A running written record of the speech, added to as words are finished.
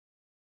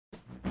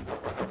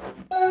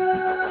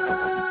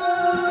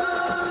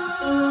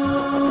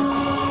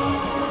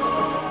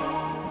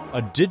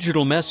a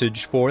digital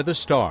message for the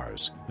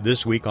stars,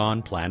 this week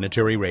on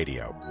Planetary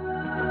Radio.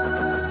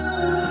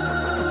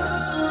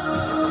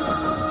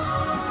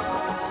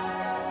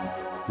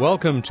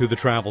 Welcome to the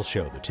travel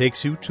show that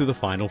takes you to the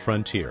final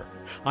frontier.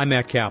 I'm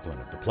Matt Kaplan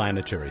of the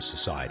Planetary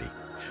Society.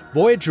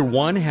 Voyager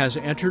 1 has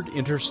entered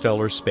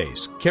interstellar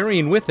space,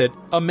 carrying with it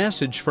a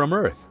message from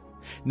Earth.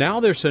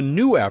 Now there's a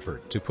new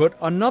effort to put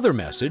another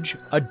message,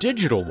 a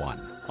digital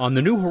one, on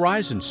the New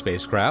Horizons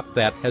spacecraft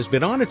that has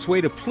been on its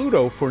way to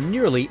Pluto for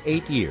nearly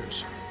 8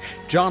 years.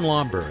 John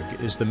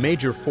Lomberg is the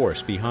major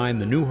force behind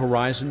the New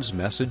Horizons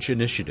Message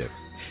Initiative.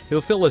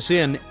 He'll fill us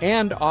in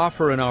and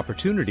offer an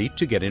opportunity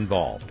to get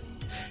involved.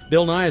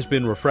 Bill Nye has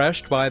been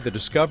refreshed by the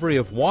discovery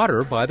of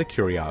water by the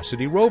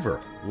Curiosity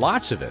rover.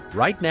 Lots of it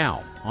right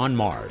now on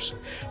Mars.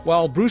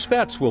 While Bruce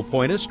Betts will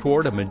point us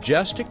toward a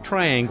majestic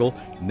triangle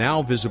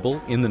now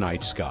visible in the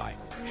night sky.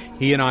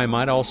 He and I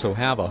might also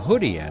have a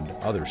hoodie and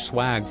other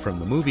swag from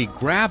the movie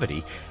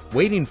Gravity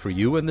waiting for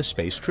you in the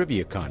Space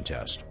Trivia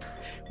Contest.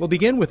 We'll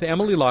begin with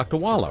Emily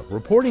Lakdawalla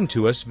reporting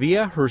to us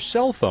via her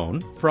cell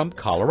phone from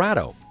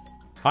Colorado.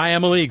 Hi,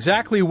 Emily.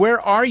 Exactly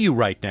where are you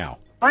right now?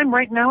 I'm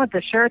right now at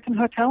the Sheraton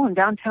Hotel in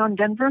downtown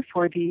Denver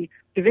for the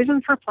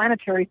Division for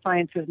Planetary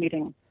Sciences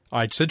meeting. All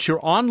right, since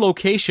you're on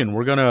location,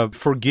 we're going to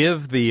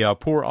forgive the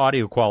poor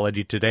audio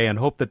quality today and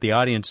hope that the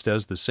audience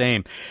does the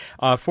same.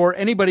 For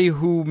anybody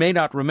who may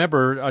not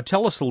remember,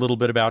 tell us a little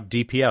bit about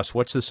DPS.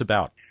 What's this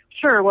about?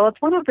 Sure. Well,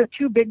 it's one of the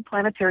two big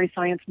planetary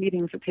science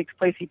meetings that takes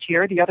place each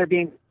year, the other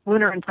being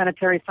Lunar and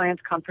Planetary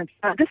Science Conference.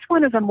 This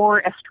one is a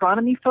more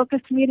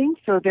astronomy-focused meeting,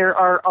 so there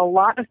are a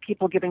lot of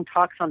people giving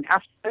talks on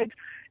asteroids.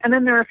 And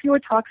then there are fewer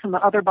talks on the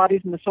other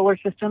bodies in the solar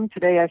system.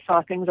 Today I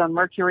saw things on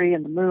Mercury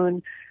and the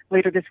Moon.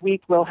 Later this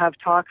week we'll have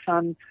talks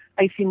on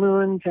icy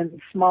moons and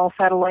small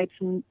satellites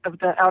of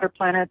the outer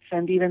planets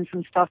and even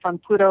some stuff on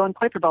Pluto and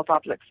Kuiper Belt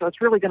objects. So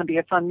it's really going to be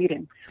a fun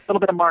meeting. A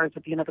little bit of Mars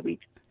at the end of the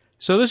week.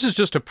 So this is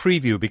just a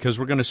preview because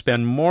we're going to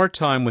spend more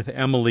time with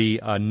Emily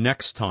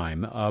next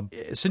time.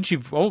 Since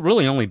you've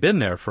really only been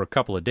there for a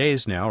couple of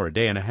days now, or a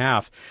day and a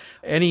half,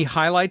 any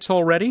highlights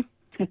already?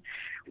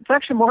 It's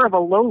actually more of a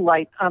low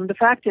light. The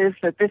fact is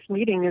that this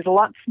meeting is a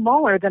lot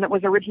smaller than it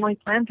was originally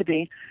planned to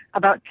be.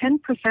 About 10%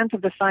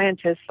 of the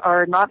scientists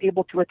are not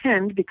able to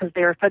attend because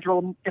they are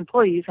federal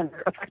employees and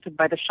are affected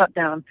by the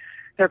shutdown.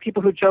 There are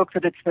people who joke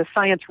that it's the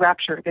science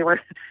rapture. They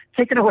were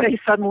taken away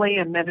suddenly,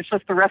 and then it's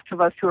just the rest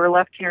of us who are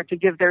left here to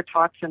give their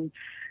talks and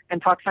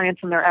talk science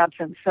in their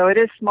absence. So it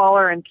is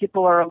smaller, and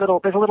people are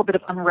there's a little bit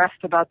of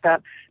unrest about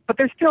that. But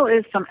there still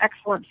is some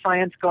excellent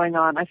science going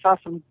on. I saw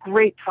some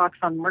great talks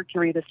on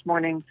Mercury this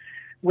morning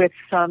with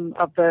some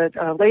of the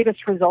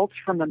latest results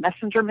from the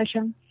MESSENGER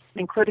mission,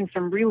 including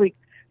some really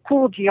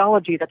cool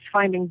geology that's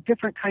finding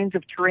different kinds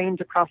of terrains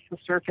across the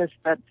surface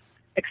that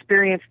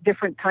experience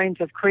different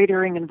kinds of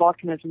cratering and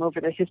volcanism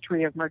over the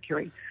history of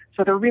Mercury.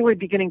 So they're really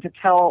beginning to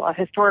tell a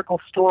historical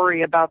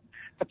story about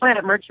the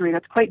planet Mercury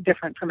that's quite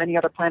different from any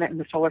other planet in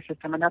the solar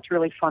system, and that's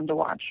really fun to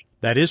watch.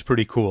 That is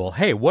pretty cool.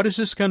 Hey, what is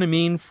this going to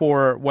mean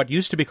for what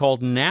used to be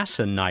called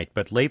NASA Night,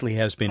 but lately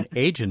has been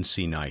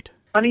Agency Night?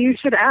 Funny you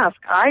should ask.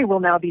 I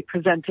will now be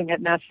presenting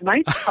at NASA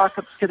Night to talk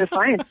to the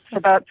scientists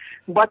about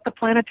what the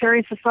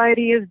Planetary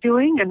Society is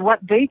doing and what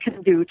they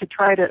can do to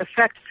try to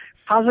affect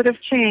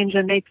positive change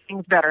and make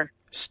things better.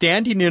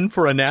 Standing in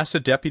for a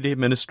NASA Deputy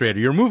Administrator.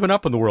 You're moving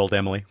up in the world,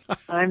 Emily.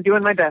 I'm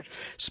doing my best.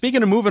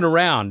 Speaking of moving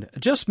around,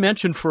 just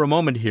mention for a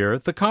moment here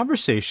the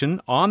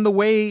conversation on the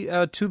way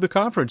to the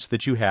conference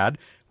that you had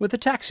with a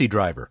taxi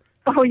driver.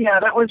 Oh, yeah,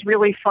 that was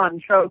really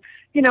fun. So,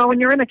 when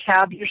you're in a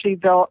cab, usually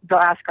they'll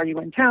ask, are you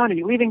in town? Are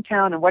you leaving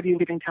town? And what are you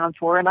leaving town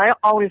for? And I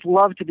always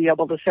love to be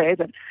able to say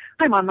that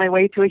I'm on my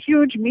way to a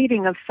huge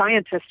meeting of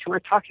scientists who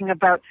are talking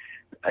about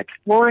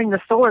exploring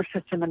the solar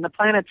system and the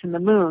planets and the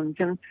moons.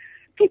 And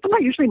people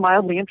are usually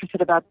mildly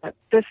interested about that.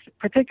 This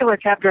particular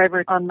cab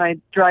driver on my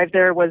drive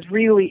there was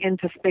really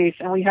into space,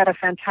 and we had a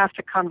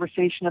fantastic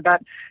conversation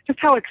about just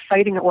how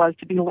exciting it was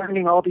to be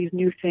learning all these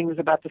new things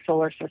about the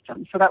solar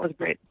system. So that was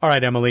great. All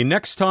right, Emily,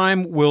 next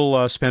time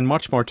we'll spend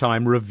much more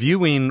time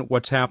reviewing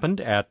what's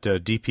happened at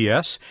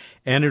DPS,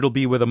 and it'll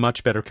be with a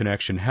much better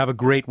connection. Have a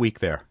great week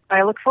there.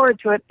 I look forward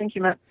to it. Thank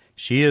you, Matt.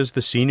 She is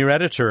the senior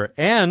editor,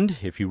 and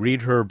if you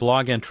read her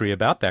blog entry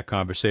about that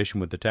conversation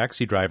with the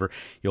taxi driver,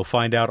 you'll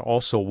find out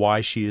also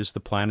why she is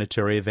the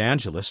planetary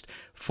evangelist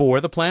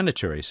for the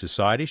Planetary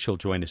Society. She'll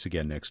join us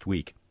again next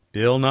week.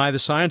 Bill Nye the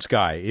Science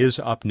Guy is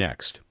up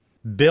next.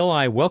 Bill,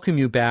 I welcome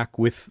you back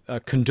with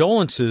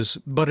condolences,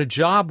 but a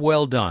job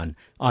well done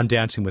on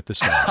Dancing with the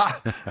Stars.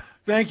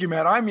 Thank you,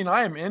 Matt. I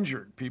am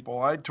injured,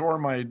 people. I tore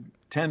my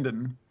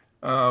tendon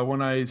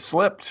when I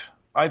slipped.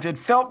 It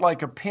felt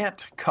like a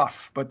pant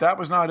cuff, but that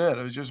was not it.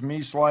 It was just me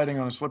sliding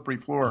on a slippery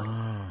floor.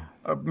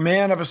 A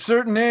man of a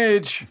certain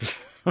age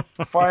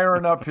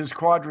firing up his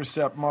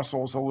quadricep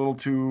muscles a little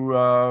too...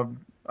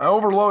 I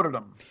overloaded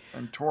them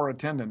and tore a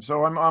tendon.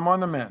 So I'm on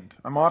the mend.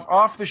 I'm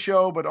off the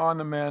show, but on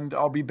the mend.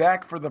 I'll be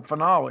back for the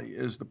finale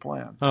is the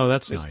plan. Oh,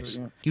 that's nice.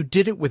 You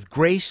did it with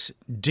grace,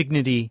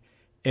 dignity,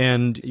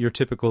 and your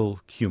typical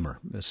humor.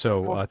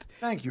 So Well,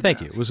 thank you, Thank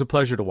Matt. you. It was a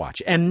pleasure to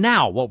watch. And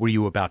now, what were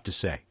you about to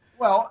say?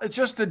 Well, it's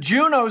just that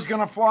Juno's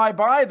going to fly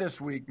by this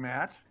week,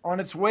 Matt, on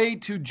its way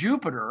to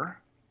Jupiter.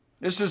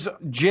 This is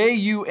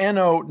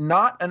JUNO,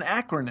 not an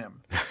acronym,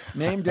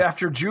 named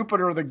after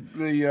Jupiter,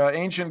 the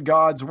ancient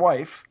god's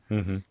wife.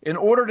 Mm-hmm. In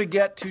order to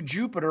get to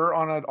Jupiter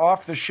on an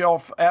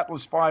off-the-shelf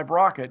Atlas V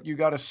rocket, you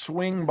got to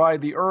swing by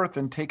the Earth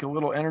and take a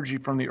little energy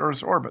from the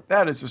Earth's orbit.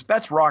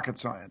 That's rocket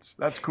science.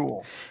 That's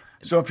cool.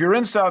 So if you're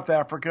in South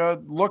Africa,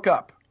 look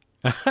up.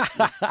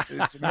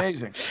 It's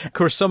amazing. Of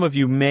course, some of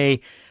you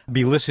may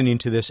be listening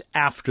to this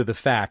after the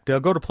fact.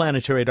 Go to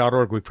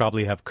planetary.org. We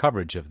probably have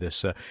coverage of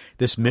this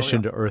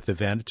mission to Earth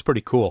event. It's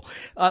pretty cool.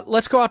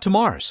 Let's go out to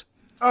Mars.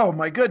 Oh,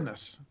 my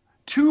goodness.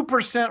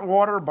 2%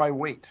 water by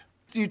weight.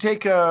 What do you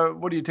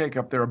take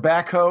up there? A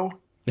backhoe?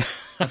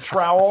 A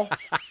trowel?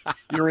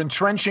 Your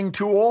entrenching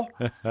tool?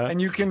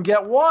 And you can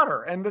get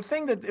water. And the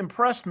thing that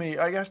impressed me,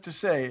 I have to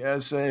say,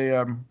 as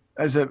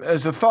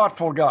a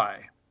thoughtful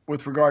guy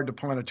with regard to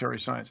planetary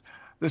science,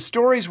 the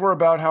stories were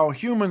about how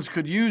humans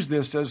could use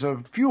this as a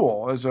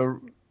fuel, as a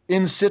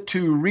in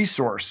situ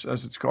resource,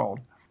 as it's called.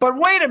 But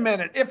wait a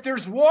minute, if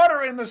there's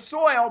water in the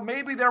soil,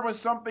 maybe there was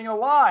something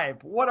alive.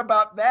 What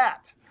about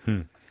that?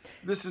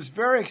 This is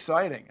very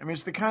exciting. I mean,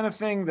 it's the kind of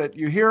thing that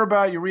you hear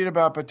about, you read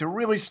about, but to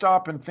really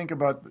stop and think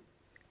about,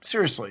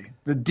 seriously,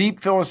 the deep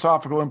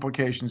philosophical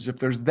implications, if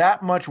there's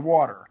that much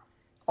water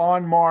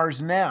on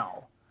Mars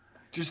now,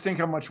 just think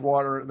how much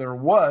water there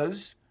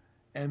was,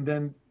 and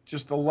then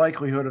just the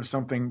likelihood of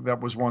something that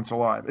was once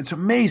alive. It's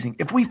amazing.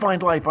 If we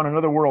find life on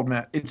another world,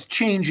 Matt, it's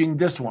changing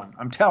this one.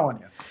 I'm telling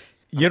you.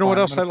 You know what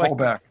else I like? Pull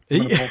back.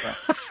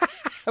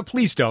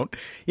 Please don't.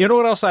 You know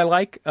what else I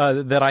like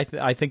that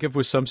I think of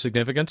with some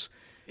significance?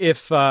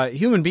 If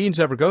human beings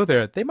ever go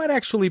there, they might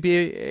actually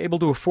be able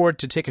to afford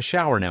to take a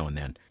shower now and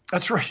then.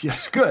 That's right.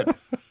 Yes, good.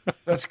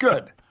 That's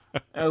good.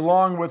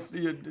 Along with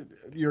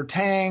your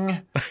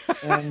Tang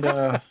and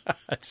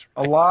That's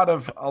a lot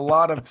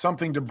of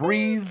something to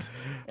breathe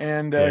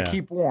and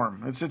keep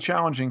warm. It's a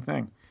challenging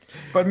thing.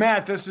 But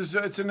Matt, it's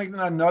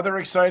another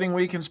exciting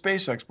week in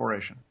space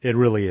exploration. It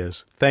really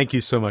is. Thank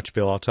you so much,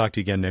 Bill. I'll talk to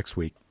you again next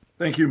week.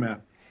 Thank you,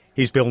 Matt.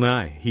 He's Bill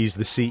Nye. He's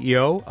the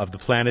CEO of the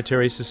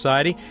Planetary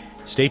Society.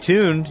 Stay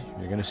tuned.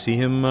 You're going to see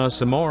him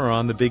some more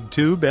on the big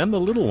tube and the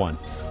little one.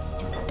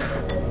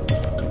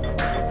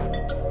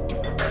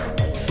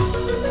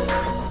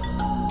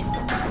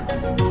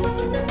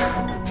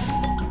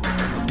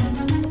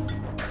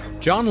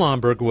 John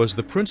Lomberg was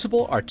the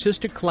principal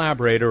artistic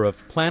collaborator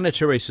of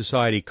Planetary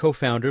Society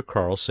co-founder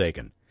Carl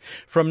Sagan.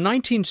 From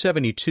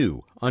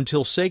 1972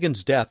 until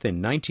Sagan's death in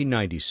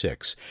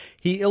 1996,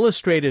 he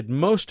illustrated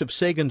most of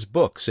Sagan's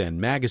books and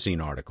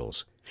magazine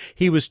articles.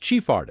 He was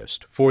chief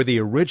artist for the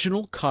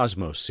original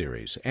Cosmos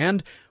series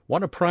and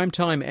won a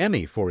Primetime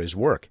Emmy for his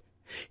work.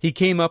 He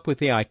came up with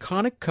the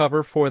iconic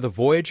cover for the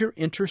Voyager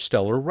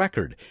Interstellar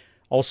Record,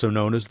 also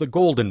known as the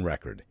Golden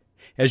Record.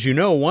 As you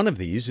know, one of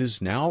these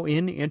is now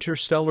in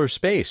interstellar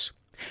space.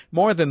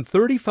 More than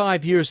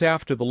 35 years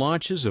after the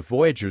launches of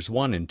Voyagers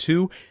 1 and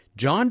 2,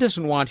 John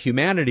doesn't want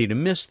humanity to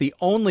miss the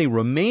only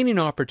remaining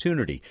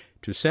opportunity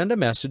to send a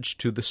message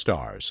to the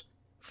stars.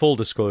 Full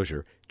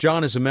disclosure,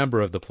 John is a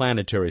member of the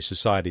Planetary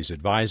Society's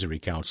Advisory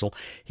Council.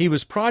 He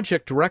was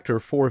project director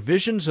for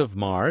Visions of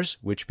Mars,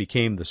 which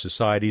became the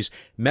Society's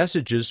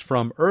Messages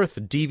from Earth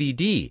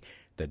DVD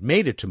that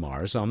made it to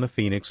Mars on the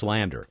Phoenix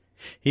lander.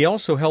 He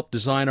also helped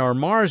design our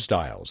Mars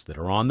dials that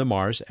are on the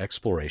Mars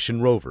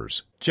exploration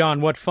rovers. John,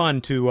 what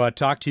fun to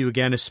talk to you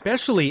again,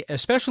 especially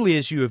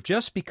as you have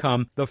just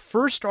become the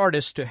first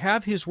artist to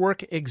have his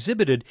work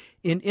exhibited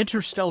in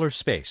interstellar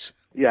space.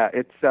 Yeah,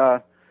 it's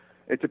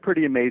a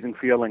pretty amazing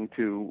feeling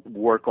to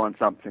work on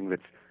something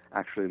that's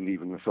actually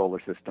leaving the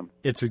solar system.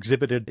 It's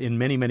exhibited in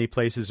many, many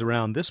places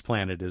around this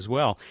planet as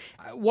well.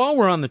 While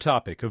we're on the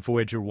topic of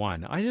Voyager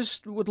 1, I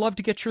just would love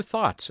to get your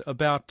thoughts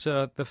about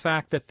the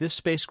fact that this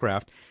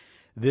spacecraft,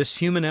 this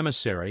human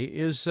emissary,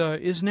 is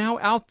now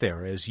out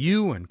there, as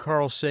you and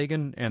Carl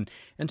Sagan and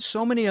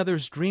so many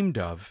others dreamed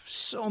of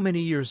so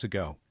many years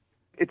ago.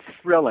 It's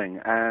thrilling,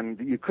 and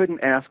you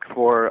couldn't ask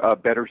for a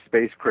better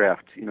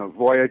spacecraft. You know,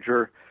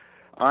 Voyager,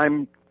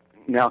 I'm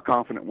now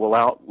confident, will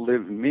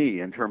outlive me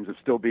in terms of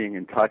still being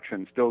in touch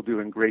and still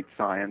doing great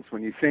science.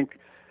 When you think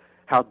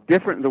how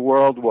different the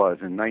world was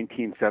in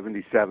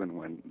 1977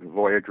 when the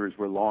Voyagers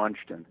were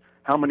launched, and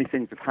how many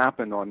things have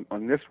happened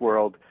on this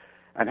world,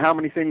 and how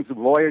many things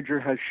Voyager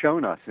has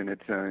shown us in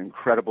its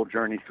incredible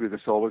journey through the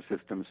solar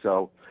system.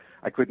 So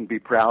I couldn't be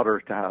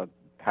prouder to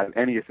have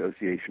any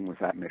association with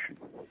that mission.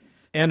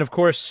 And, of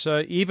course,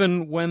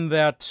 even when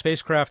that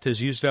spacecraft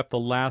has used up the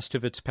last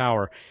of its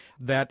power,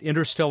 that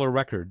interstellar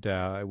record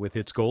with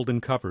its golden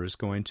cover is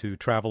going to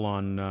travel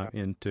on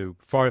into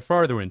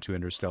farther into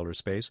interstellar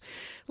space.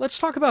 Let's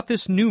talk about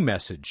this new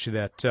message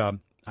that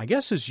I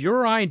guess is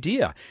your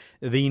idea,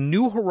 the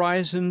New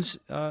Horizons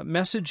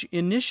Message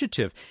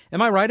Initiative.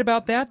 Am I right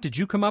about that? Did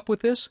you come up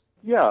with this?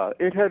 Yeah,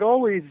 it had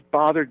always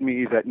bothered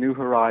me that New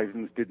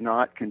Horizons did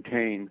not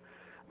contain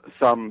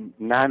some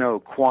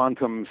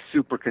nano-quantum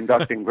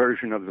superconducting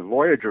version of the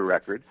Voyager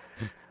record.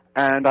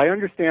 And I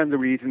understand the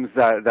reasons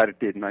that it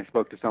did, and I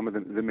spoke to some of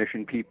the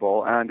mission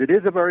people, and it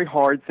is a very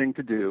hard thing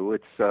to do.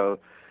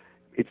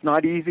 It's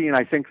not easy, and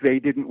I think they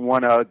didn't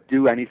want to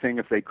do anything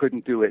if they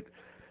couldn't do it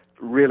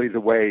really the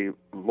way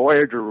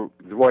the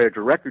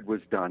Voyager record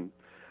was done.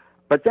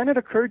 But then it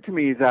occurred to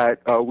me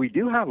that we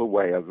do have a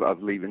way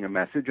of leaving a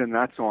message, and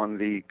that's on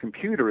the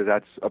computer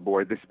that's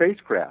aboard the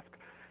spacecraft.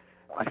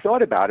 I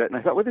thought about it, and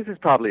I thought, well, this is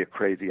probably a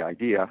crazy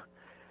idea.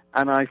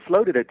 And I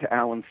floated it to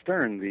Alan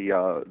Stern,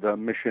 the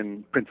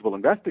mission principal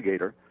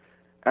investigator,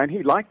 and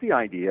he liked the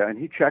idea, and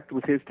he checked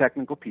with his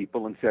technical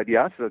people and said,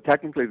 yes, so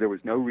technically there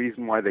was no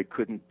reason why they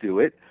couldn't do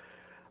it.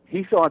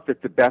 He thought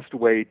that the best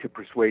way to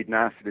persuade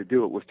NASA to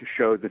do it was to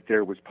show that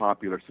there was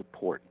popular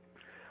support.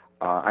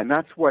 And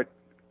that's what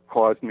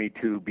caused me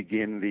to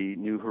begin the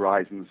New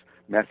Horizons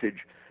message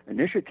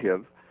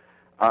initiative.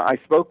 I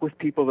spoke with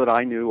people that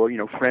I knew, or,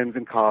 friends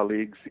and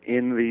colleagues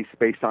in the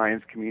space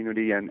science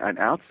community and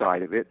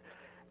outside of it,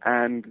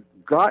 and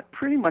got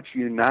pretty much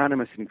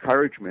unanimous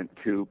encouragement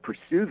to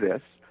pursue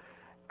this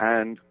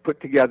and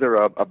put together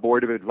a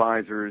board of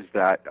advisors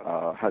that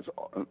has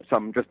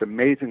some just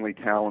amazingly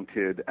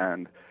talented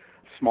and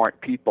smart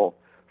people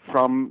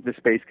from the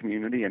space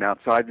community and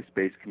outside the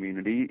space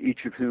community,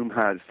 each of whom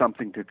has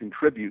something to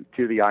contribute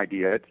to the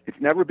idea. It's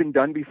never been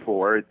done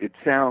before. It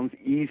sounds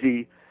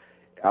easy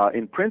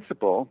in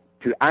principle.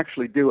 To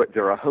actually do it,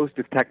 there are a host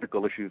of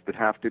technical issues that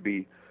have to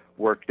be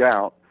worked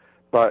out.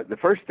 But the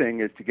first thing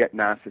is to get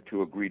NASA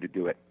to agree to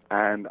do it.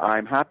 And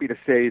I'm happy to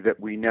say that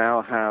we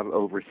now have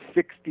over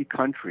 60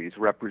 countries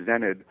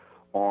represented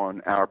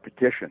on our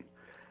petition,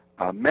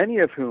 many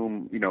of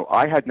whom,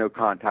 I had no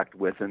contact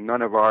with and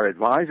none of our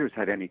advisors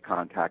had any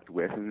contact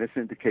with. And this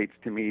indicates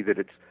to me that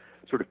it's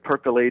sort of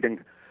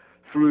percolating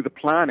through the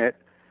planet.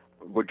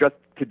 Well, just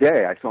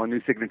today I saw a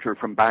new signature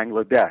from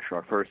Bangladesh,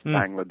 our first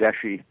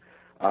Bangladeshi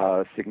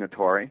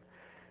signatory.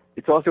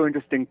 It's also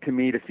interesting to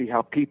me to see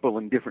how people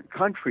in different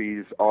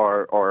countries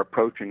are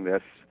approaching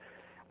this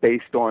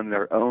based on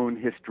their own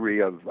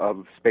history of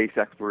space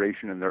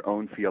exploration and their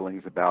own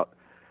feelings about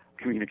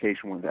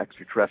communication with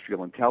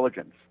extraterrestrial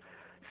intelligence.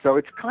 So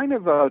it's kind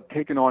of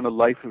taken on a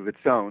life of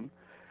its own.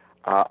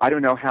 I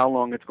don't know how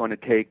long it's going to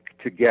take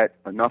to get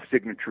enough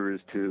signatures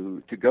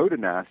to go to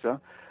NASA.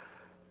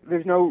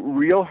 There's no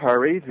real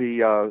hurry.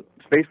 The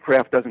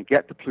spacecraft doesn't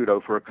get to Pluto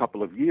for a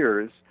couple of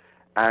years,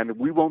 and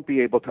we won't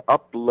be able to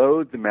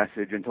upload the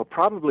message until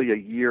probably a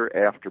year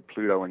after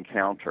Pluto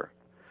encounter.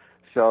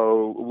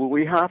 So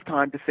we have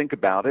time to think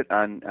about it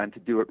and to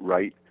do it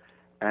right.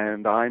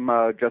 And I'm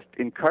just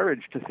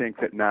encouraged to think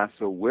that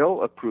NASA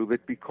will approve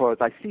it because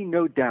I see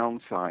no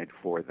downside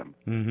for them.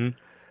 Mm-hmm.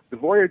 The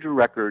Voyager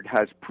record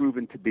has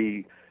proven to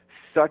be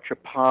such a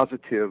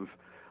positive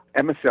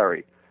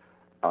emissary,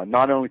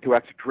 not only to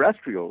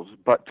extraterrestrials,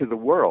 but to the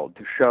world,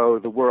 to show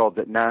the world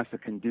that NASA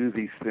can do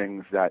these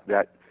things that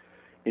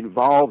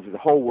involves the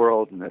whole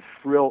world and that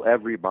thrill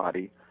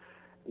everybody.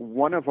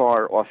 One of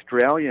our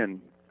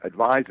Australian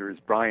advisors,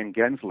 Brian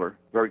Gensler,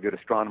 very good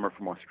astronomer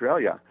from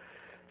Australia,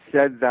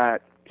 said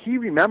that he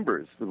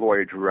remembers the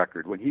Voyager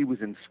record when he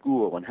was in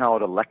school and how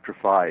it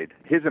electrified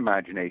his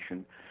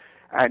imagination.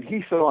 And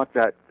he thought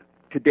that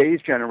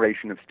today's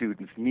generation of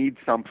students needs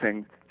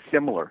something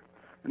similar.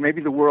 And maybe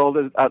the world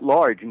at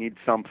large needs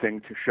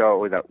something to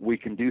show that we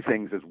can do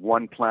things as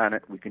one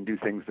planet, we can do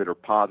things that are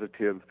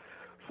positive,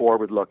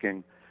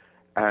 forward-looking.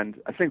 And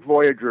I think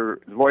the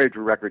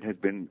Voyager record has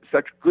been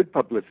such good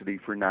publicity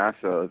for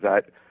NASA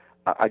that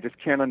I just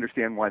can't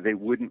understand why they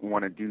wouldn't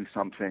want to do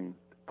something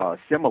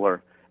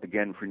similar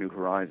again for New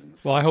Horizons.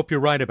 Well, I hope you're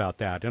right about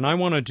that. And I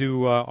want to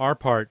do our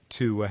part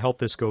to help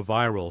this go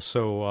viral.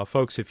 So,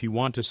 folks, if you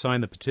want to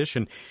sign the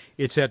petition,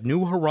 it's at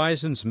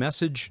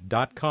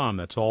newhorizonsmessage.com.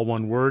 That's all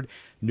one word,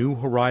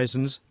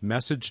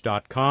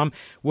 newhorizonsmessage.com.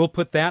 We'll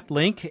put that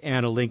link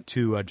and a link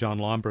to John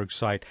Lomberg's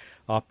site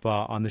up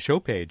on the show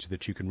page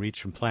that you can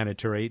reach from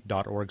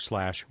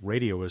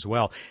planetary.org/radio as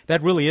well.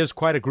 That really is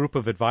quite a group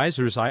of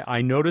advisors.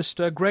 I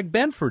noticed Greg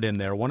Benford in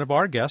there, one of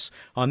our guests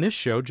on this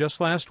show just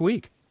last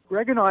week.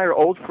 Greg and I are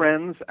old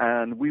friends,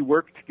 and we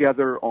worked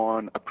together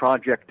on a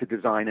project to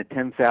design a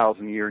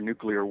 10,000-year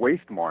nuclear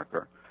waste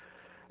marker.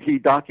 He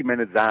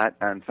documented that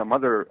and some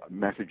other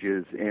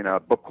messages in a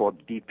book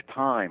called Deep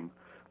Time,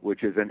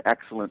 which is an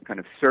excellent kind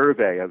of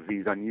survey of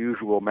these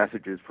unusual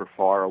messages for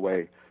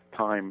faraway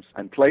times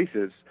and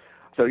places.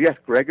 So, yes,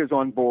 Greg is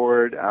on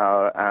board,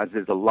 as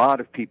is a lot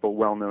of people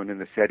well-known in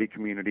the SETI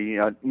community.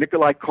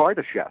 Nikolai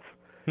Kardashev,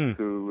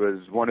 who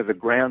is one of the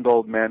grand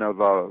old men of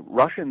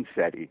Russian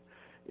SETI,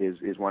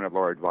 is one of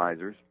our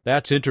advisors.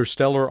 That's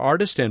interstellar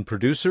artist and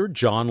producer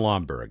John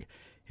Lomberg.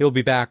 He'll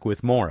be back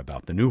with more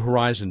about the New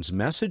Horizons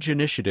Message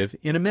Initiative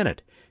in a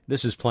minute.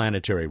 This is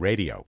Planetary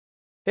Radio.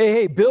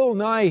 Hey, Bill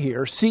Nye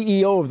here,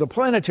 CEO of the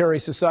Planetary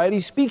Society,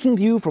 speaking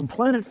to you from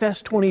Planet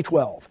Fest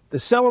 2012, the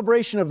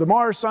celebration of the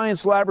Mars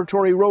Science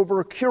Laboratory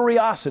rover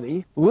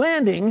Curiosity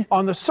landing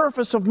on the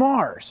surface of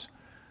Mars.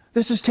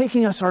 This is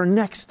taking us our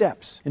next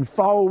steps in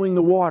following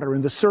the water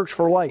in the search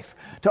for life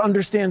to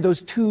understand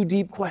those two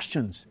deep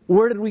questions.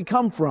 Where did we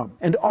come from?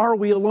 And are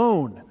we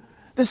alone?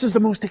 This is the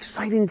most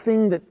exciting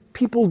thing that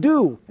people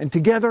do. And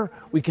together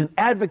we can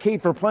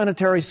advocate for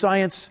planetary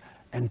science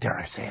and, dare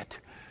I say it,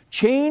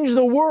 change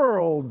the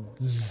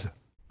world's.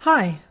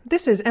 Hi,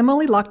 this is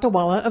Emily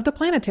Lakdawala of the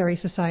Planetary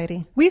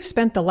Society. We've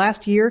spent the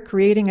last year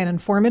creating an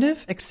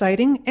informative,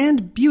 exciting,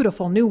 and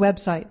beautiful new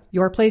website.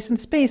 Your Place in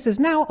Space is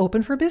now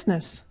open for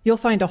business. You'll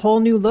find a whole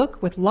new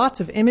look with lots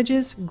of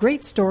images,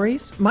 great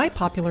stories, my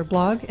popular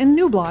blog, and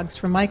new blogs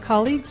from my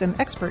colleagues and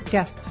expert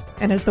guests.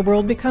 And as the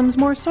world becomes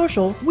more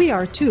social, we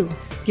are too,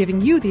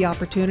 giving you the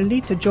opportunity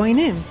to join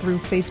in through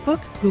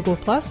Facebook, Google+,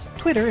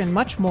 Twitter, and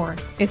much more.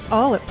 It's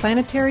all at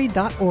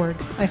planetary.org.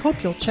 I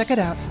hope you'll check it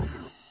out.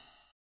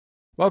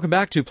 Welcome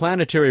back to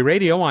Planetary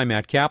Radio. I'm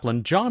Matt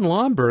Kaplan. John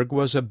Lomberg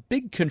was a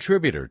big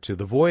contributor to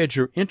the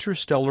Voyager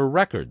Interstellar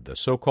Record, the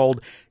so-called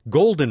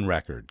Golden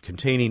Record,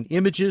 containing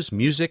images,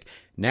 music,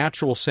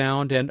 natural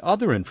sound, and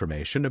other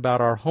information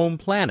about our home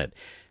planet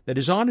that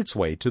is on its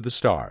way to the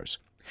stars.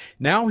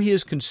 Now he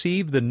has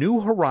conceived the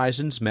New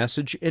Horizons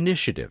Message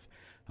Initiative,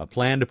 a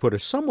plan to put a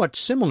somewhat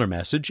similar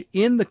message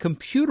in the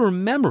computer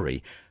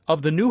memory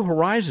of the New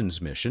Horizons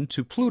mission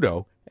to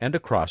Pluto and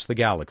across the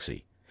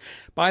galaxy.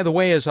 By the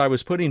way, as I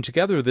was putting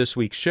together this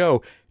week's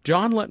show,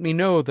 John let me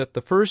know that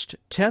the first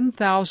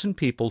 10,000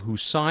 people who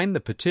signed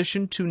the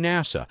petition to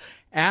NASA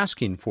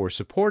asking for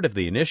support of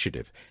the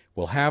initiative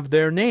will have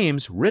their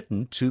names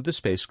written to the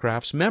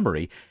spacecraft's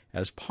memory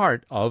as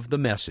part of the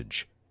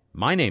message.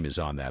 My name is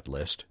on that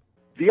list.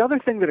 The other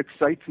thing that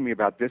excites me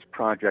about this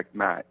project,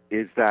 Matt,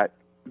 is that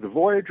the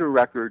Voyager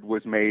record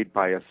was made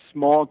by a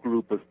small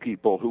group of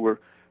people who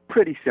were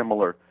pretty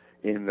similar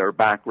in their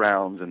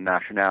backgrounds and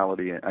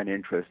nationality and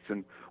interests,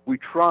 and we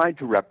tried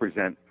to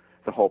represent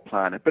the whole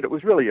planet, but it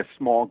was really a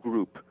small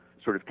group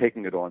sort of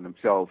taking it on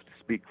themselves to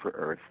speak for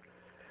Earth.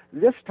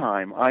 This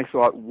time, I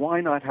thought,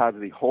 why not have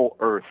the whole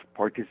Earth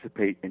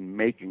participate in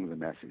making the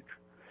message?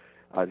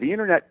 The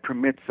Internet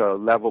permits a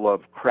level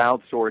of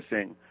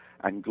crowdsourcing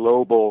and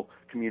global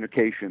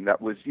communication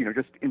that was,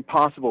 just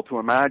impossible to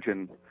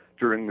imagine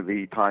during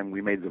the time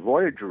we made the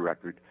Voyager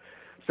record.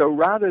 So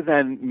rather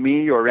than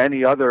me or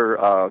any other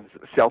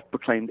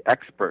self-proclaimed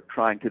expert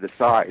trying to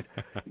decide,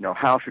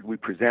 how should we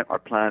present our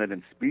planet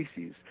and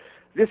species,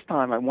 this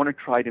time I want to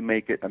try to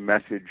make it a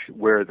message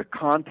where the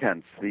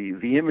contents,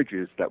 the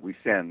images that we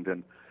send,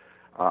 and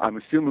I'm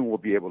assuming we'll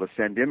be able to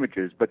send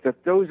images, but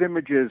that those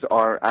images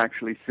are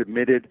actually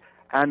submitted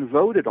and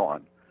voted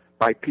on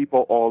by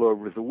people all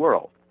over the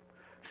world,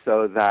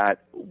 so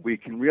that we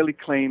can really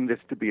claim this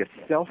to be a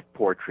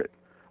self-portrait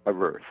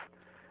of Earth.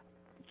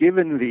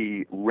 Given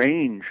the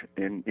range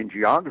in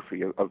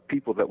geography of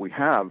people that we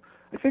have,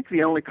 I think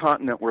the only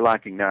continent we're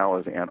lacking now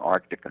is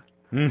Antarctica.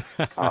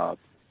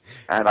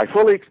 And I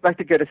fully expect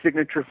to get a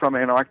signature from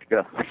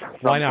Antarctica.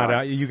 Why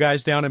not? You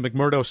guys down in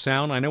McMurdo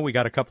Sound, I know we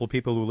got a couple of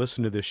people who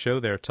listen to this show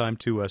there. Time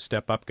to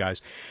step up,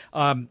 guys.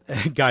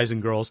 Guys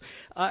and girls.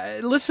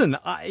 Listen,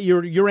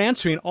 you're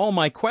answering all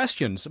my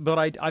questions, but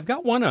I've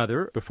got one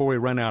other before we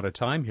run out of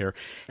time here.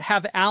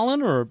 Have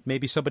Alan or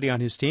maybe somebody on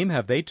his team,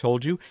 have they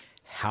told you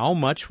how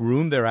much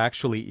room there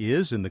actually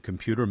is in the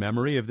computer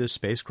memory of this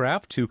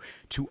spacecraft to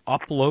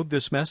upload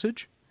this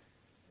message?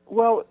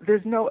 Well,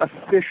 there's no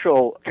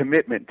official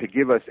commitment to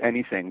give us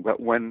anything, but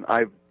when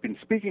I've been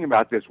speaking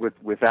about this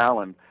with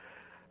Alan,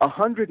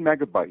 100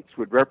 megabytes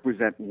would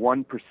represent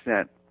 1%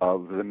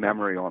 of the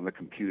memory on the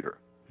computer.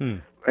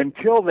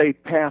 Until they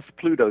pass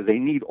Pluto, they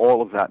need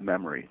all of that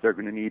memory. They're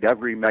going to need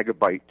every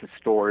megabyte to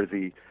store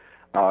the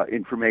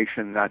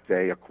information that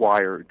they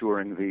acquire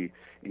during the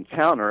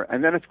encounter,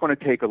 and then it's going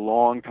to take a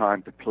long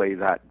time to play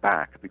that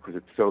back because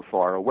it's so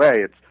far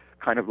away. It's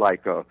kind of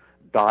like a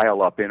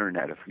dial-up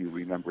internet, if you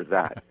remember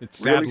that.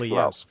 Sadly, really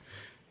yes.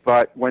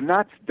 But when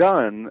that's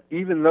done,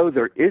 even though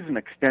there is an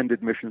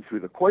extended mission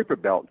through the Kuiper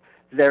Belt,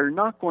 they're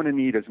not going to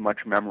need as much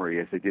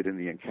memory as they did in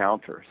the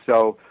encounter.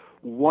 So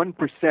 1%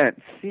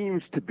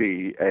 seems to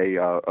be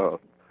a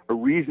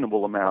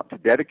reasonable amount to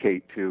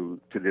dedicate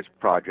to this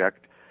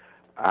project.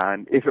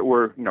 And if it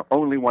were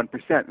only 1%,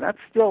 that's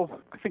still,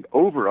 I think,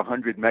 over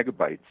 100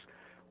 megabytes.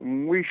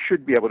 We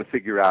should be able to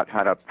figure out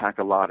how to pack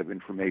a lot of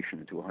information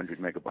into 100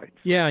 megabytes.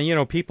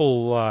 Yeah,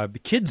 people,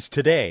 kids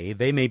today,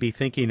 they may be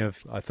thinking of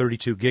a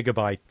 32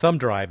 gigabyte thumb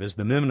drive as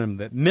the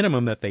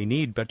minimum that they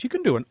need, but you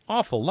can do an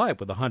awful lot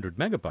with 100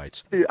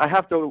 megabytes. I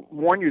have to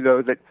warn you,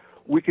 though, that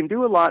we can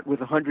do a lot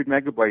with 100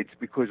 megabytes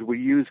because we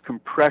use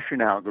compression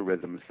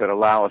algorithms that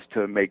allow us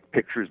to make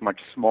pictures much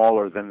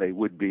smaller than they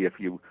would be if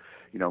you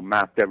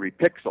mapped every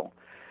pixel.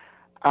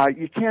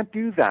 You can't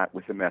do that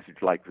with a message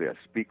like this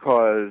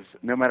because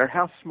no matter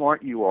how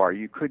smart you are,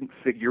 you couldn't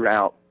figure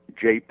out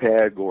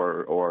JPEG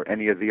or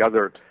any of the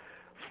other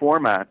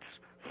formats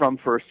from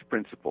first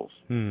principles.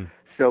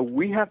 So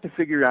we have to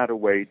figure out a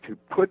way to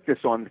put this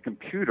on the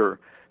computer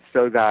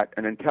so that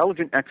an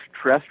intelligent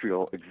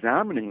extraterrestrial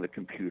examining the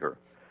computer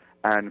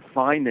and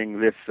finding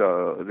this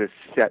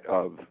set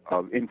of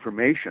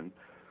information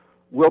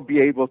will be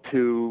able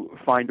to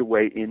find a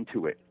way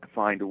into it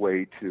find a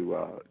way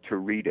to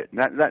read it.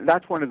 And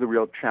that's one of the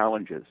real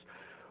challenges.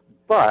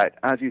 But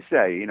as you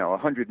say,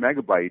 100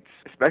 megabytes,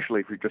 especially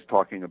if you're just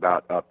talking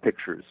about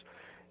pictures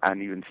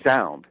and even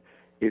sound,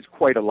 is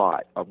quite a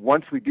lot.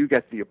 Once we do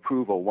get the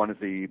approval, one of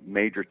the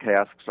major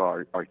tasks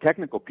our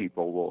technical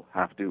people will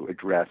have to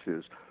address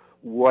is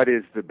what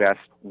is the best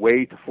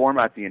way to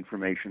format the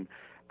information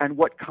and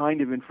what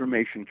kind of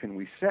information can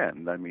we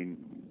send. I mean,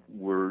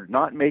 we're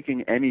not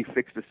making any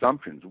fixed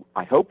assumptions.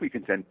 I hope we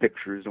can send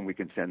pictures and we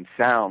can send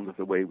sound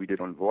the way we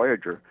did on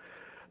Voyager,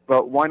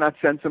 but why not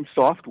send some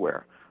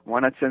software? Why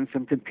not send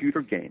some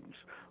computer games?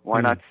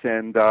 Why not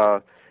send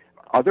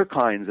other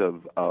kinds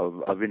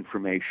of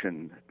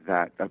information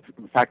that,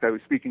 in fact, I was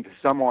speaking to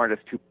some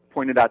artists who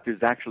pointed out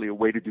there's actually a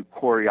way to do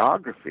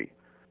choreography.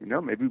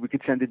 Maybe we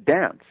could send a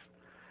dance.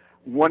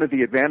 One of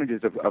the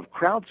advantages of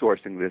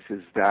crowdsourcing this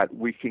is that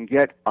we can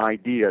get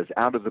ideas,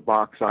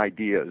 out-of-the-box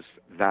ideas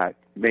that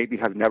maybe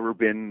have never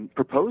been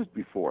proposed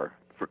before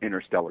for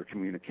interstellar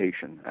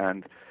communication.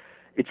 And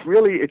it's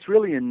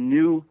really a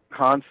new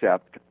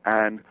concept,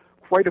 and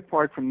quite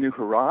apart from New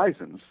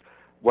Horizons,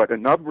 what a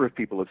number of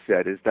people have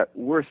said is that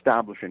we're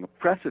establishing a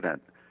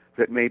precedent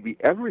that maybe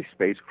every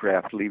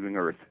spacecraft leaving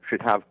Earth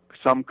should have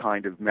some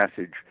kind of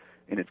message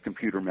in its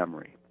computer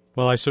memory.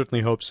 Well, I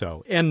certainly hope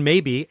so. And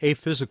maybe a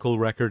physical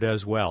record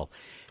as well.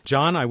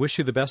 John, I wish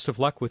you the best of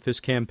luck with this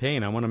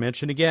campaign. I want to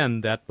mention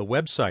again that the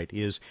website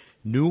is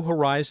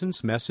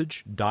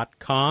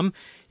newhorizonsmessage.com.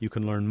 You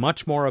can learn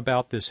much more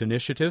about this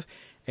initiative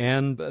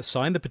and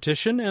sign the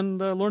petition and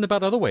learn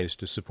about other ways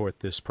to support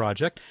this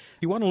project.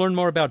 If you want to learn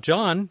more about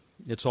John,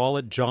 it's all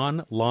at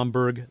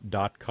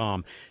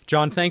johnlomberg.com.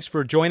 John, thanks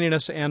for joining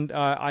us, and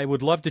I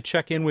would love to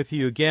check in with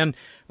you again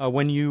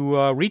when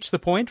you reach the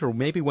point, or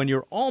maybe when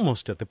you're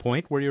almost at the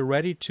point where you're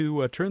ready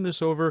to turn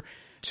this over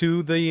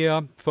to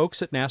the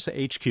folks at NASA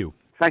HQ.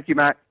 Thank you,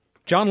 Matt.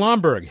 John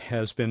Lomberg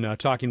has been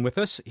talking with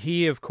us.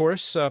 He, of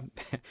course,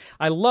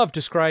 I love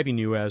describing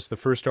you as the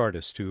first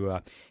artist to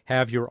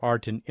have your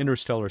art in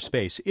interstellar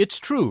space. It's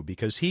true,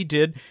 because he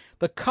did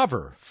the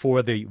cover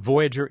for the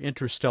Voyager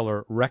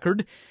Interstellar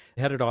Record,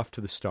 headed off to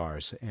the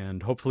stars,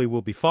 and hopefully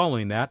we'll be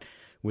following that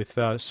with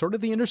sort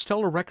of the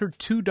Interstellar Record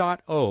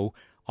 2.0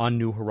 on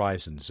New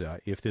Horizons,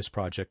 if this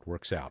project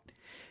works out.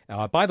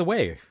 By the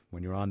way,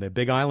 when you're on the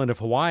big island of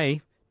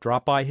Hawaii,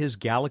 drop by his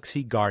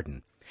Galaxy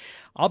Garden.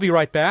 I'll be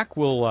right back.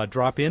 We'll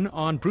drop in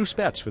on Bruce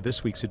Betts for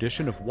this week's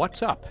edition of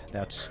What's Up.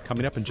 That's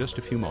coming up in just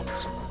a few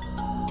moments.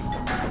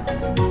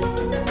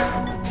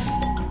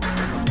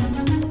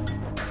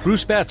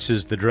 Bruce Betts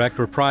is the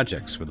Director of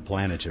Projects for the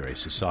Planetary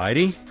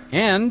Society,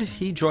 and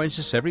he joins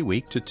us every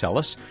week to tell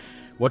us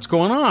what's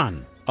going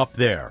on up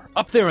there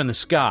in the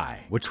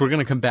sky, which we're going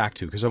to come back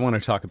to because I want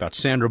to talk about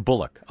Sandra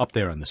Bullock up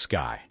there in the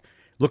sky.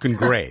 Looking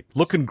great.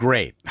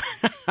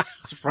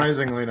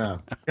 Surprisingly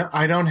not. Yeah,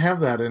 I don't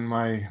have that in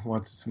my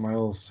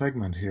little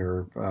segment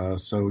here.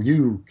 So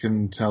you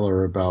can tell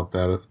about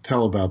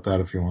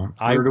that if you want.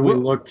 Where do we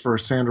look for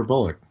Sandra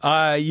Bullock?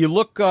 You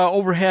look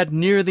overhead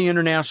near the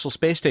International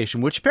Space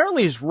Station, which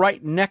apparently is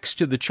right next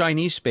to the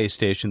Chinese space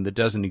station that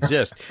doesn't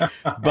exist.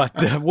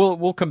 But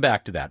we'll come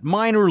back to that.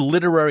 Minor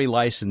literary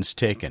license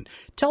taken.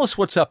 Tell us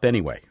what's up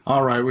anyway.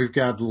 All right, we've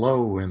got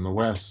low in the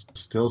west.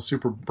 Still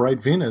super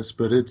bright Venus,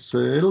 but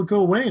it'll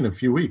go away in a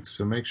few weeks,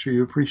 so make sure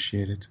you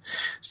appreciate it.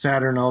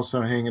 Saturn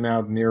also hanging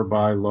out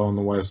nearby, low in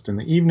the west in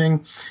the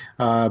evening.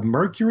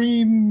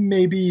 Mercury,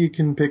 maybe you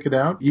can pick it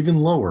out, even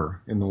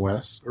lower in the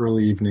west,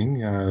 early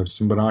evening.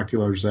 Some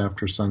binoculars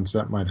after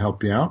sunset might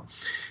help you out.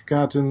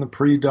 Got in the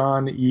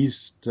pre-dawn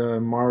east,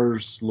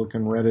 Mars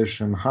looking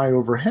reddish and high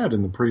overhead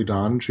in the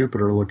pre-dawn,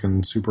 Jupiter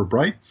looking super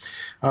bright.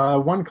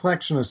 One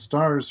collection of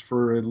stars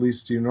for at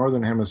least you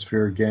Northern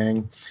Hemisphere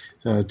gang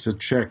to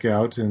check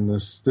out in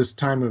this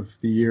time of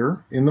the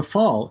year. In the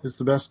fall is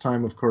the best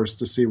time, of course,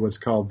 to see what's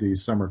called the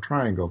summer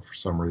triangle for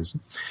some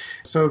reason.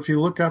 So if you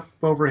look up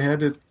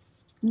overhead at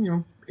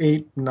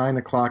 8, 9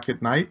 o'clock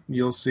at night,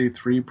 you'll see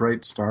 3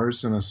 bright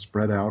stars in a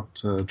spread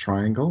out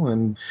triangle,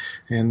 and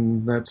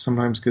that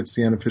sometimes gets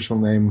the unofficial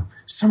name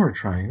Summer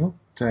Triangle.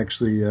 It's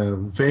actually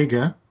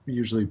Vega,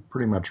 usually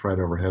pretty much right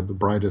overhead, the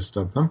brightest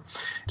of them,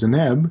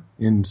 Deneb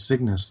in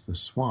Cygnus the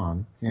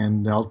Swan,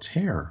 and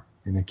Altair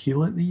in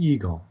Aquila the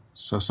Eagle.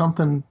 So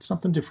something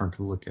different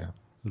to look at.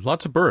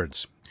 Lots of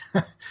birds.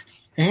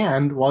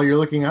 And while you're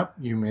looking up,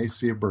 you may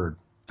see a bird.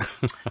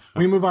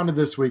 We move on to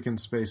This Week in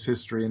Space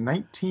History. In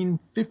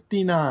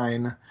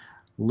 1959,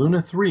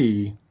 Luna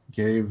 3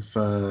 gave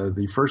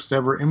the first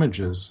ever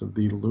images of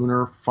the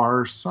lunar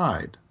far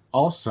side,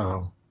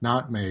 also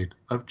not made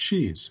of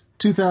cheese.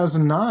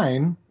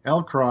 2009,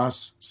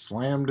 L-Cross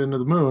slammed into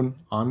the moon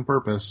on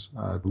purpose,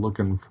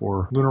 looking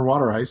for lunar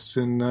water ice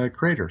in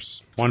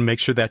craters. Want to make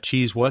sure that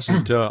cheese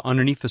wasn't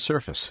underneath the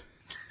surface.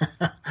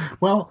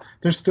 Well,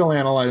 they're still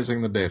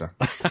analyzing the data.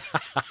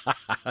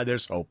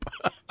 There's hope.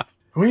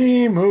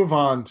 We move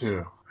on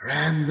to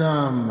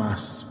Random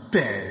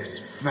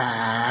Space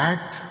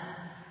Fact.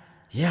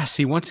 Yeah,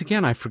 see, once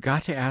again, I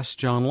forgot to ask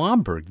John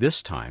Lomberg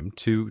this time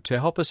to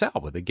help us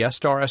out with a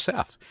guest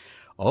RSF.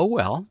 Oh,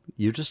 well,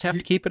 you just have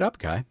to keep it up,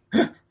 guy.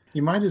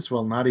 You might as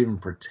well not even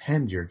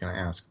pretend you're going to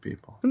ask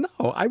people. No,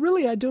 I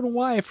don't know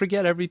why I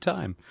forget every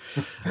time.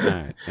 All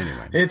right,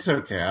 anyway. It's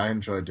okay. I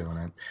enjoy doing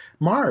it.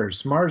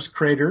 Mars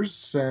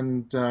craters,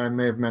 and I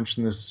may have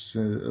mentioned this a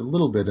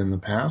little bit in the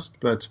past,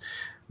 but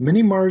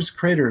many Mars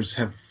craters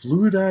have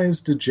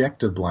fluidized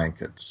ejecta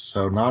blankets.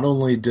 So not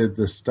only did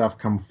the stuff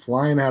come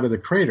flying out of the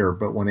crater,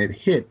 but when it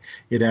hit,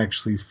 it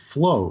actually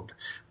flowed.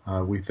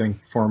 We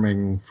think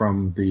forming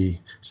from the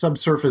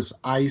subsurface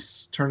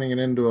ice, turning it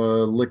into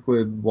a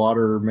liquid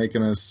water,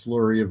 making a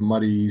slurry of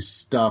muddy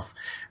stuff.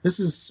 This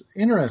is,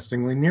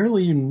 interestingly,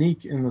 nearly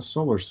unique in the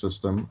solar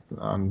system.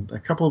 On a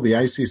couple of the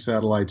icy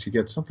satellites, you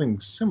get something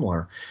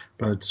similar,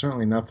 but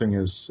certainly nothing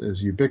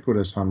as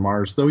ubiquitous on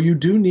Mars, though you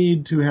do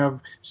need to have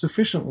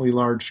sufficiently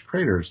large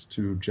craters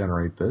to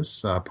generate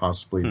this,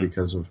 possibly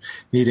because of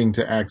needing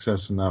to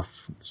access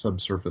enough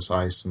subsurface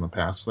ice in the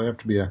past. So they have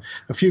to be a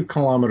few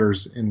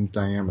kilometers in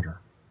diameter.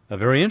 A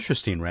very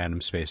interesting random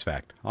space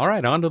fact. All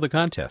right, on to the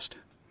contest.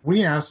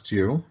 We asked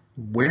you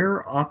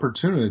where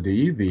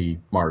Opportunity, the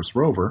Mars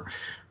rover,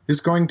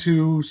 is going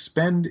to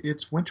spend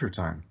its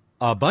wintertime.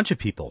 A bunch of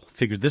people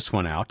figured this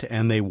one out,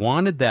 and they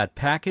wanted that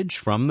package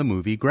from the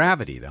movie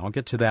Gravity. I'll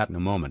get to that in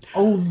a moment.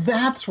 Oh,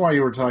 that's why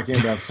you were talking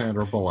about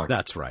Sandra Bullock.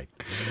 That's right.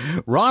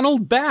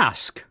 Ron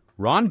Bask,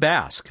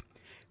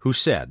 who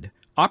said,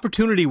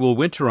 Opportunity will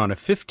winter on a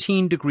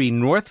 15-degree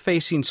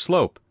north-facing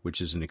slope,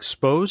 which is an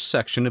exposed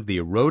section of the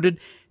eroded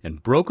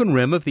and broken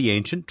rim of the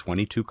ancient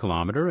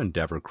 22-kilometer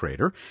Endeavour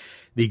crater.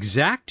 The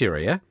exact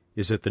area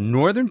is at the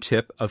northern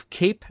tip of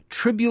Cape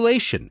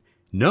Tribulation,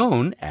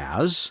 known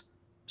as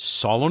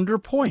Solander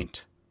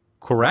Point.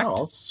 Correct?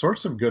 All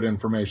sorts of good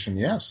information,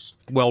 yes.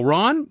 Well,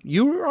 Ron,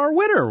 you are our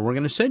winner. We're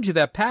going to send you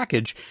that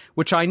package,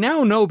 which I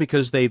now know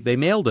because they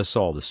mailed us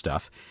all the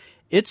stuff.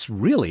 It's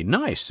really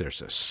nice.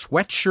 There's a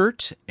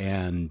sweatshirt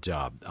and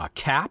a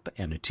cap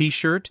and a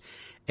T-shirt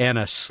and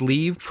a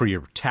sleeve for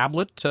your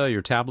tablet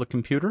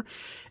computer.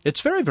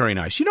 It's very, very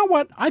nice. You know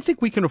what? I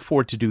think we can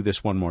afford to do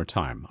this one more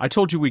time. I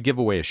told you we'd give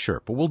away a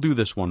shirt, but we'll do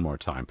this one more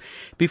time.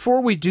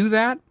 Before we do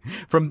that,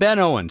 from Ben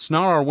Owens,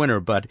 not our winner,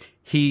 but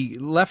he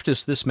left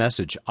us this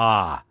message.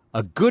 A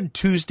good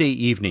Tuesday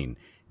evening.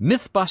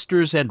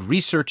 Mythbusters and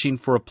researching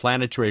for a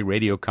planetary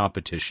radio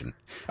competition.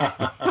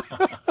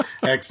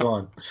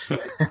 Excellent.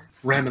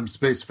 Random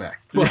space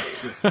fact.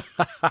 Busted.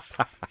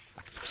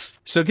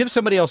 So give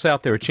somebody else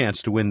out there a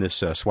chance to win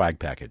this swag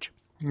package.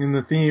 In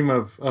the theme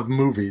of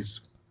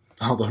movies,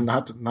 although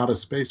not a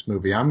space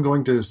movie, I'm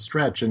going to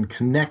stretch and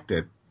connect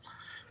it.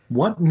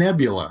 What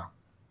nebula,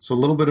 so a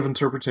little bit of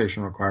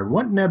interpretation required,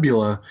 what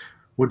nebula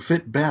would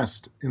fit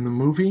best in the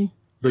movie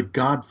The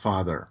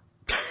Godfather?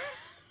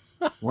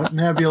 What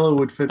nebula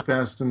would fit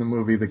best in the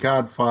movie The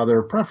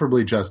Godfather?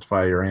 Preferably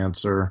justify your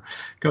answer.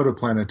 Go to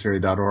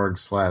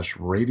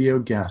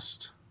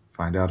planetary.org/radioguest.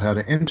 Find out how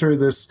to enter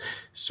this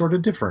sort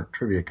of different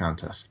trivia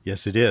contest.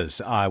 Yes, it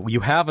is. You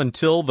have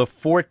until the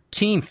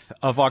 14th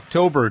of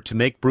October to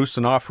make Bruce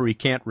an offer he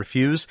can't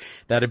refuse.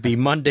 That'd be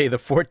Monday the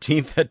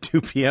 14th at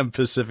 2 p.m.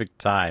 Pacific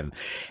time.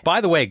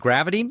 By the way,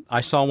 Gravity, I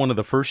saw one of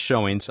the first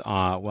showings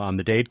on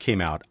the day it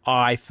came out.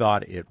 I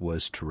thought it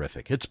was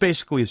terrific. It's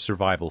basically a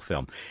survival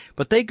film.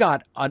 But they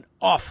got an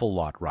awful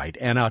lot right.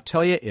 And I'll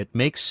tell you, it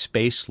makes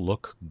space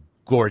look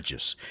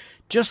gorgeous.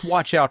 Just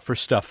watch out for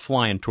stuff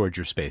flying towards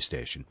your space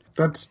station.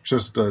 That's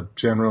just a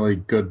generally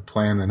good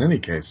plan in any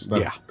case.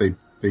 Yeah.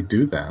 They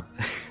do that.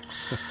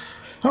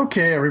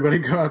 Okay, everybody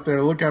go out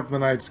there, look up the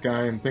night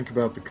sky, and think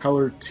about the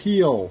color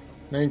teal.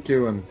 Thank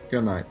you, and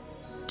good night.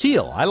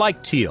 Teal. I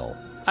like teal.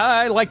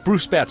 I like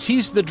Bruce Betts.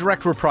 He's the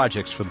director of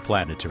projects for the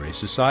Planetary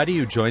Society,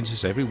 who joins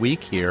us every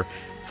week here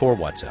for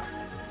What's Up.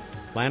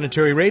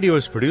 Planetary Radio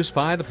is produced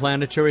by the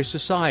Planetary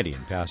Society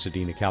in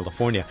Pasadena,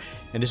 California,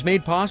 and is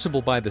made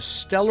possible by the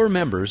stellar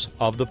members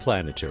of the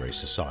Planetary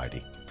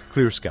Society.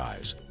 Clear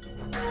skies.